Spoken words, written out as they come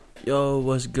Yo,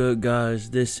 what's good,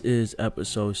 guys? This is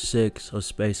episode 6 of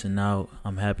Spacing Out.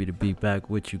 I'm happy to be back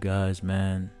with you guys,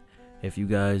 man. If you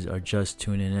guys are just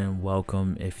tuning in,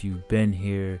 welcome. If you've been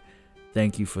here,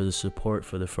 thank you for the support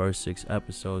for the first 6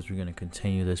 episodes. We're going to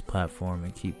continue this platform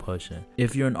and keep pushing.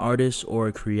 If you're an artist or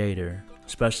a creator,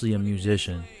 especially a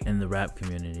musician in the rap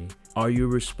community, are you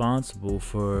responsible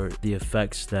for the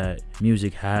effects that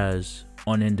music has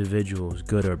on individuals,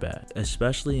 good or bad?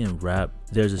 Especially in rap,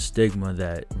 there's a stigma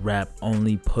that rap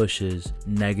only pushes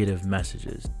negative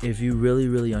messages. If you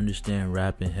really understand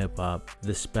rap and hip hop,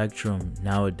 the spectrum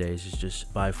nowadays is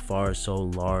just by far so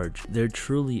large. There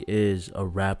truly is a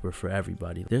rapper for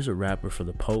everybody. There's a rapper for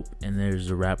the Pope, and there's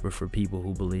a rapper for people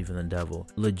who believe in the devil.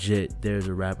 Legit, there's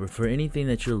a rapper for anything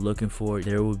that you're looking for.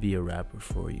 There will be a rapper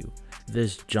for you.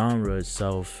 This genre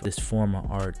itself, this form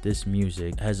of art, this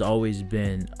music has always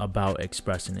been about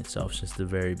expressing itself since the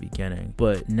very beginning.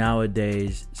 But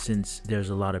nowadays, since there's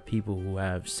a lot of people who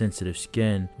have sensitive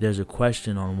skin, there's a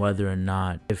question on whether or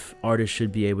not if artists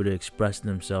should be able to express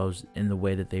themselves in the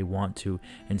way that they want to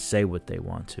and say what they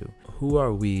want to. Who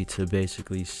are we to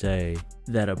basically say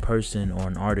that a person or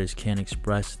an artist can't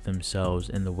express themselves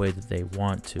in the way that they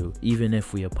want to, even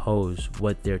if we oppose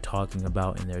what they're talking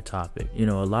about in their topic? You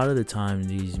know, a lot of the time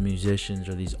these musicians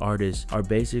or these artists are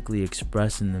basically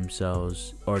expressing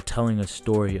themselves or telling a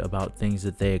story about things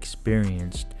that they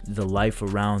experienced, the life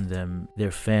around them,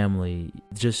 their family,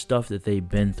 just stuff that they've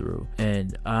been through.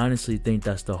 And I honestly think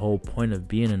that's the whole point of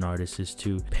being an artist, is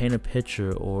to paint a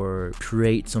picture or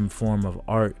create some form of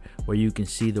art where you can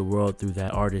see the world through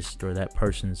that artist or that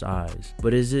person's eyes.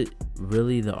 But is it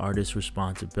really the artist's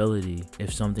responsibility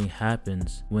if something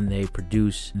happens when they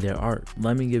produce their art?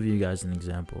 Let me give you guys an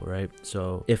example, right?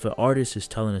 So if an artist is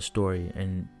telling a story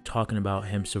and talking about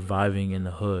him surviving in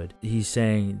the hood, he's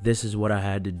saying, this is what I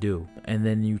had to do. And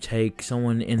then you take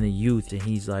someone in the youth and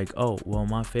he's like, oh, well,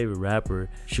 my favorite rapper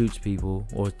shoots people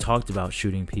or talked about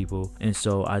shooting people, and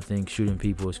so I think shooting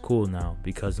people is cool now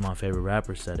because my favorite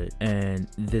rapper said it. And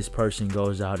this person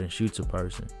goes out and shoots a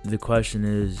person. The question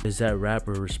is that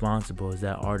rapper responsible? Is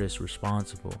that artist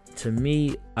responsible? To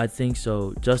me, I think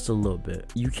so, just a little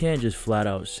bit. You can't just flat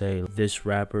out say this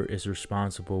rapper is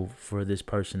responsible for this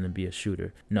person to be a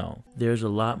shooter. No, there's a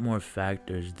lot more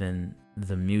factors than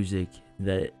the music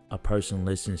that a person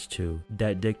listens to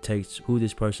that dictates who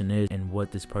this person is and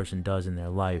what this person does in their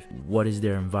life. What is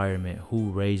their environment?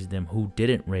 Who raised them? Who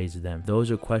didn't raise them?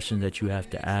 Those are questions that you have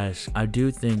to ask. I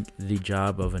do think the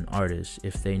job of an artist,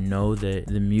 if they know that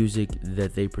the music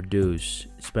that they produce,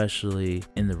 especially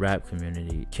in the rap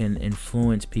community, can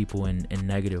influence people in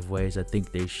negative ways, I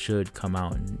think they should come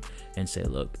out and say,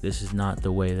 look, this is not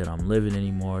the way that I'm living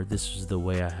anymore. This is the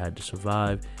way I had to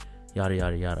survive. Yada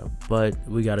yada yada. But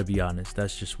we gotta be honest,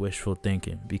 that's just wishful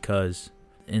thinking, because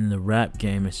in the rap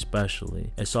game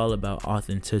especially, it's all about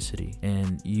authenticity,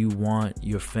 and you want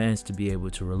your fans to be able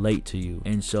to relate to you.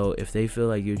 And so if they feel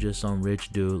like you're just some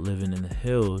rich dude living in the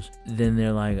hills, then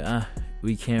they're like,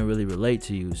 we can't really relate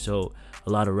to you. So a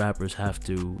lot of rappers have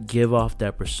to give off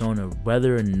that persona,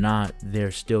 whether or not they're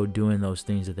still doing those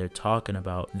things that they're talking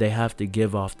about. They have to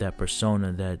give off that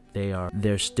persona that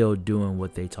they're still doing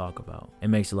what they talk about. It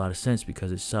makes a lot of sense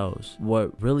because it sells.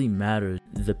 What really matters,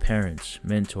 the parents,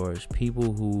 mentors,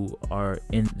 people who are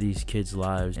in these kids'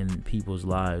 lives and people's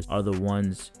lives, are the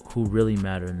ones who really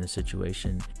matter in this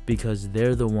situation, because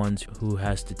they're the ones who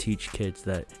has to teach kids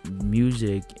that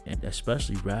music, and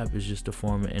especially rap, is just a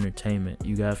form of entertainment.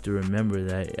 You have to remember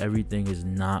that everything is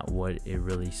not what it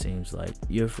really seems like.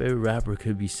 Your favorite rapper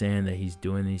could be saying that he's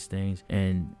doing these things,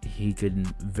 and he could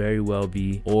very well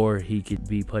be, or he could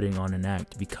be putting on an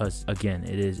act, because again,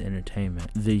 it is entertainment.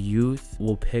 The youth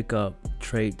will pick up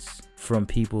traits from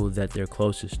people that they're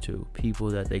closest to, people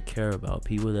that they care about,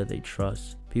 people that they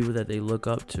trust, people that they look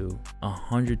up to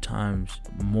 100 times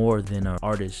more than an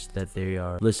artist that they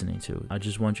are listening to. I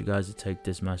just want you guys to take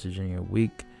this message in your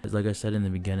week. Like I said in the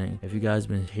beginning, if you guys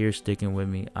been here sticking with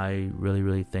me, I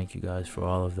really thank you guys for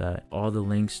all of that. All the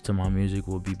links to my music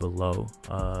will be below.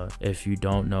 If you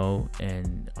don't know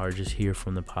and are just here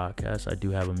from the podcast, I do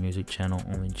have a music channel,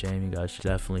 Only Jamie. You guys should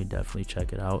definitely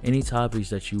check it out. Any topics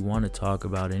that you want to talk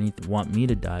about, anything want me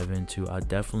to dive into, I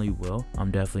definitely will. I'm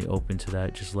definitely open to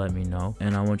that. Just let me know.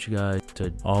 And I want you guys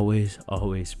to always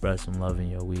spread some love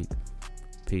in your week.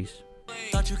 Peace.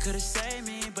 Thought you could've saved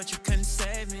me, but you couldn't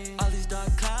save me. All these dark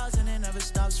clouds and it never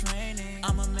stops raining.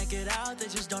 I'ma make it out, they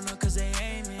just don't know cause they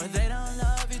ain't me. Or they